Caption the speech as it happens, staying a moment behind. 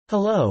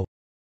Hello.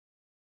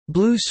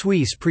 Blue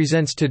Suisse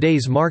presents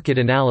today's market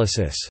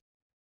analysis.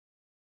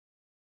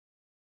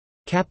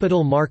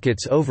 Capital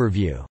Markets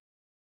Overview.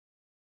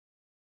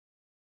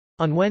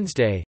 On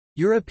Wednesday,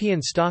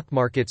 European stock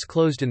markets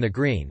closed in the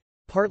green,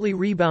 partly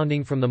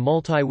rebounding from the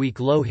multi-week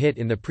low hit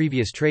in the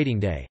previous trading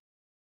day.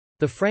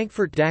 The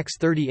Frankfurt DAX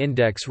 30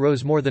 index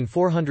rose more than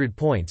 400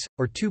 points,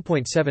 or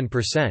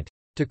 2.7%,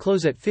 to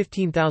close at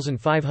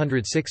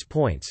 15,506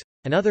 points,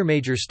 and other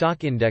major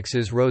stock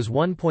indexes rose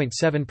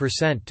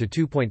 1.7% to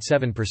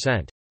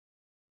 2.7%.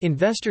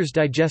 Investors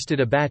digested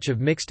a batch of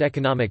mixed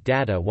economic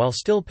data while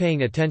still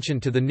paying attention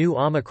to the new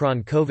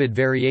Omicron COVID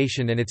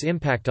variation and its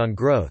impact on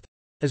growth,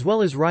 as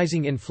well as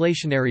rising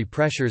inflationary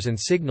pressures and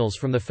signals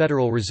from the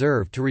Federal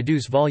Reserve to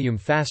reduce volume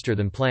faster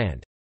than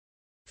planned.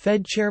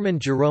 Fed Chairman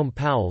Jerome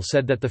Powell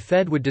said that the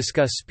Fed would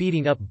discuss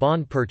speeding up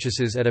bond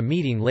purchases at a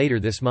meeting later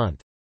this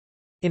month.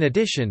 In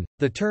addition,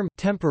 the term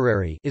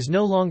temporary is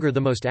no longer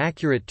the most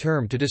accurate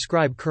term to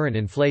describe current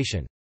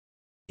inflation.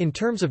 In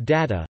terms of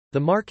data, the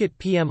market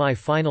PMI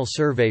final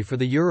survey for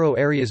the euro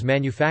area's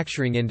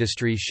manufacturing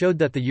industry showed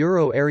that the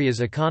euro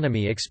area's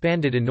economy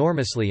expanded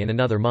enormously in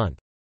another month.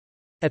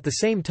 At the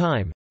same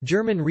time,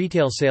 German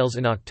retail sales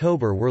in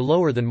October were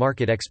lower than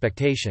market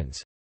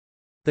expectations.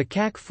 The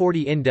CAC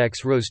 40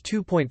 index rose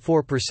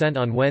 2.4%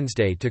 on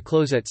Wednesday to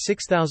close at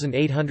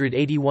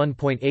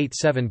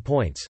 6,881.87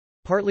 points,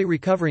 partly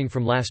recovering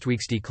from last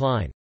week's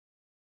decline.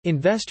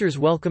 Investors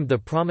welcomed the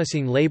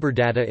promising labor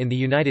data in the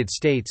United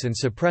States and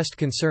suppressed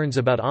concerns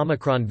about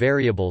Omicron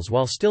variables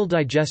while still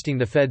digesting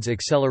the Fed's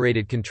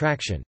accelerated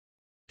contraction.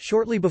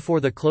 Shortly before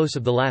the close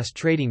of the last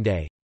trading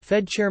day,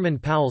 Fed Chairman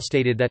Powell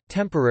stated that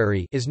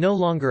temporary is no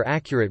longer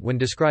accurate when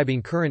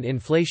describing current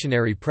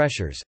inflationary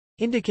pressures,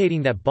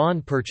 indicating that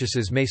bond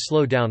purchases may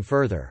slow down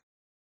further.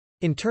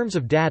 In terms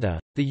of data,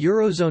 the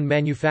Eurozone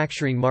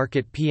manufacturing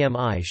market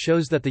PMI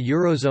shows that the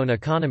Eurozone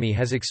economy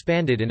has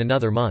expanded in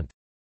another month.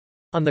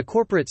 On the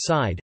corporate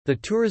side, the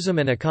tourism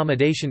and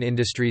accommodation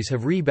industries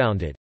have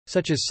rebounded,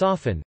 such as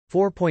Sofin,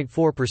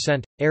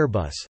 4.4%,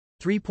 Airbus,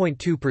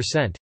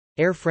 3.2%,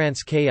 Air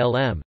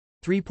France-KLM,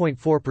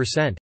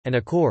 3.4%, and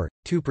Accor,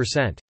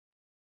 2%.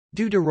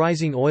 Due to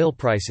rising oil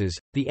prices,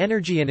 the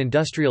energy and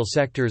industrial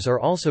sectors are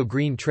also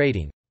green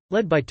trading,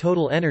 led by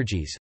Total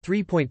Energies,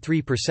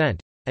 3.3%,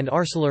 and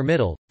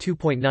ArcelorMittal,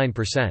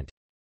 2.9%.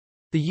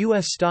 The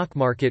U.S. stock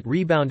market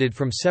rebounded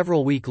from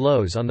several week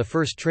lows on the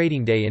first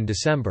trading day in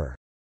December.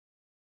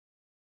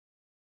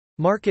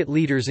 Market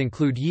leaders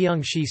include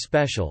Jiangxi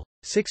Special,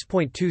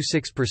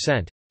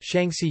 6.26%,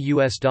 Shanxi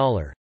US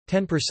Dollar,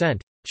 10%,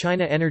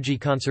 China Energy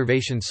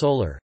Conservation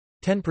Solar,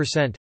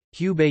 10%,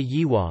 Hubei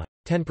Yihua,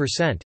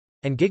 10%,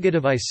 and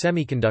Gigadevice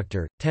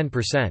Semiconductor,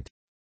 10%.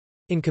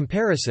 In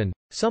comparison,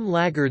 some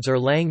laggards are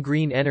Lang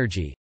Green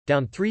Energy,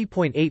 down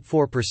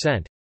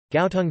 3.84%,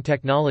 Gaotung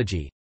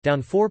Technology,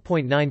 down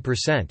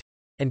 4.9%,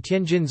 and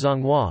Tianjin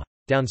Zhonghua,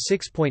 down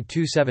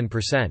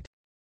 6.27%.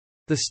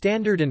 The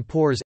Standard &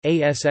 Poor's,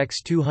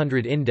 ASX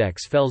 200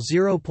 index fell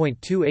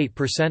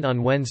 0.28%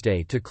 on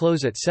Wednesday to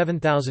close at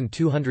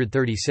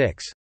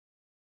 7,236.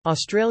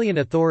 Australian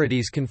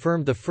authorities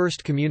confirmed the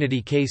first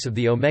community case of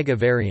the Omega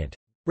variant,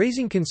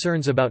 raising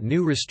concerns about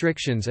new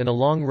restrictions and a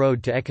long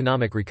road to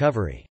economic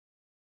recovery.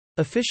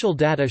 Official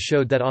data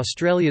showed that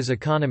Australia's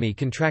economy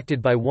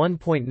contracted by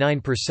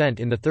 1.9%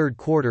 in the third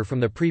quarter from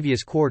the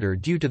previous quarter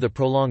due to the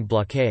prolonged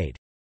blockade.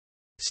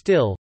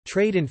 Still,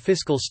 trade and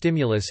fiscal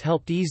stimulus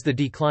helped ease the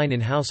decline in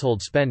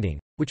household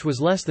spending, which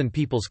was less than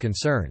people's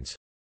concerns.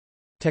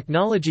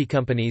 Technology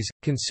companies,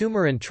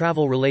 consumer and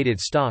travel-related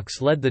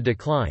stocks led the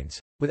declines,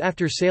 with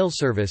after-sales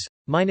service,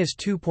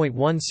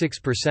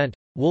 -2.16%,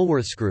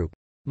 Woolworths Group,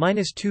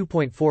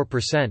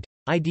 -2.4%,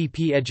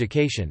 IDP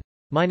Education,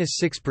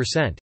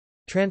 -6%,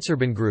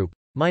 Transurban Group,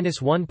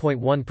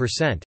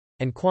 -1.1%,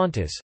 and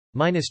Qantas,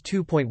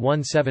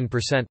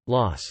 -2.17%,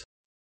 loss.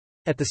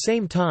 At the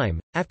same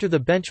time, after the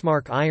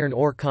benchmark iron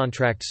ore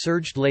contract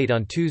surged late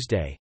on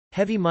Tuesday,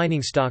 heavy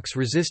mining stocks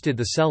resisted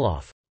the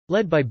sell-off,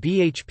 led by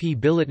BHP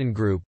Billiton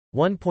Group,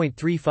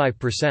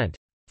 1.35%,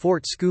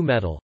 Fort Scu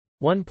Metal,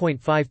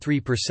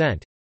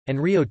 1.53%, and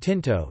Rio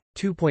Tinto,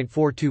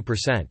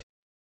 2.42%.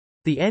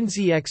 The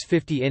NZX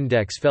 50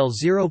 index fell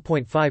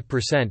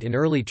 0.5% in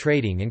early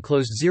trading and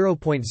closed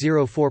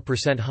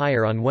 0.04%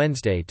 higher on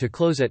Wednesday to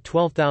close at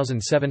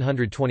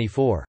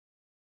 12,724.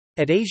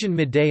 At Asian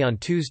midday on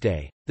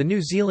Tuesday, the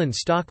New Zealand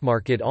stock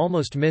market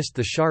almost missed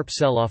the sharp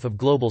sell-off of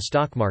global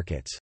stock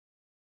markets.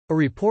 A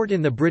report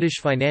in the British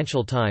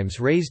Financial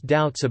Times raised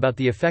doubts about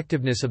the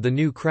effectiveness of the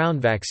new Crown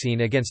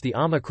vaccine against the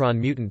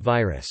Omicron mutant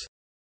virus.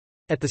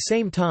 At the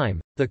same time,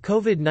 the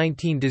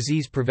COVID-19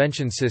 disease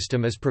prevention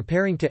system is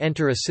preparing to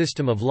enter a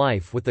system of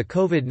life with the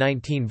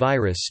COVID-19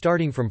 virus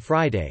starting from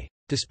Friday,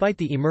 despite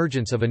the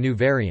emergence of a new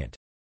variant.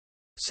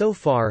 So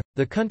far,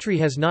 the country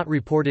has not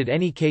reported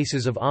any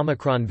cases of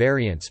Omicron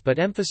variants but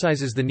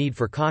emphasizes the need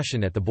for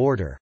caution at the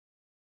border.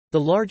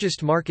 The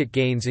largest market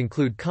gains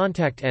include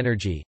Contact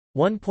Energy,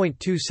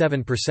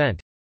 1.27%,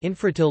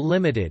 Infratil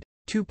Limited,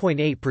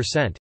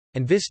 2.8%,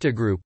 and Vista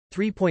Group,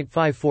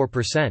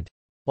 3.54%,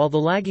 while the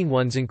lagging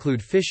ones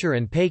include Fisher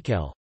and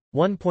Paykel,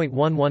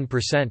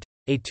 1.11%,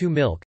 A2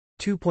 Milk,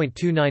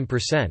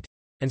 2.29%,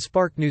 and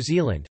Spark New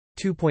Zealand,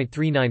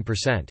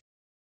 2.39%.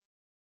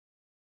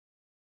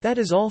 That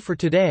is all for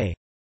today.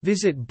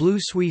 Visit Blue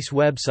Suisse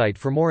website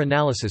for more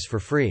analysis for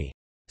free.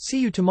 See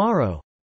you tomorrow.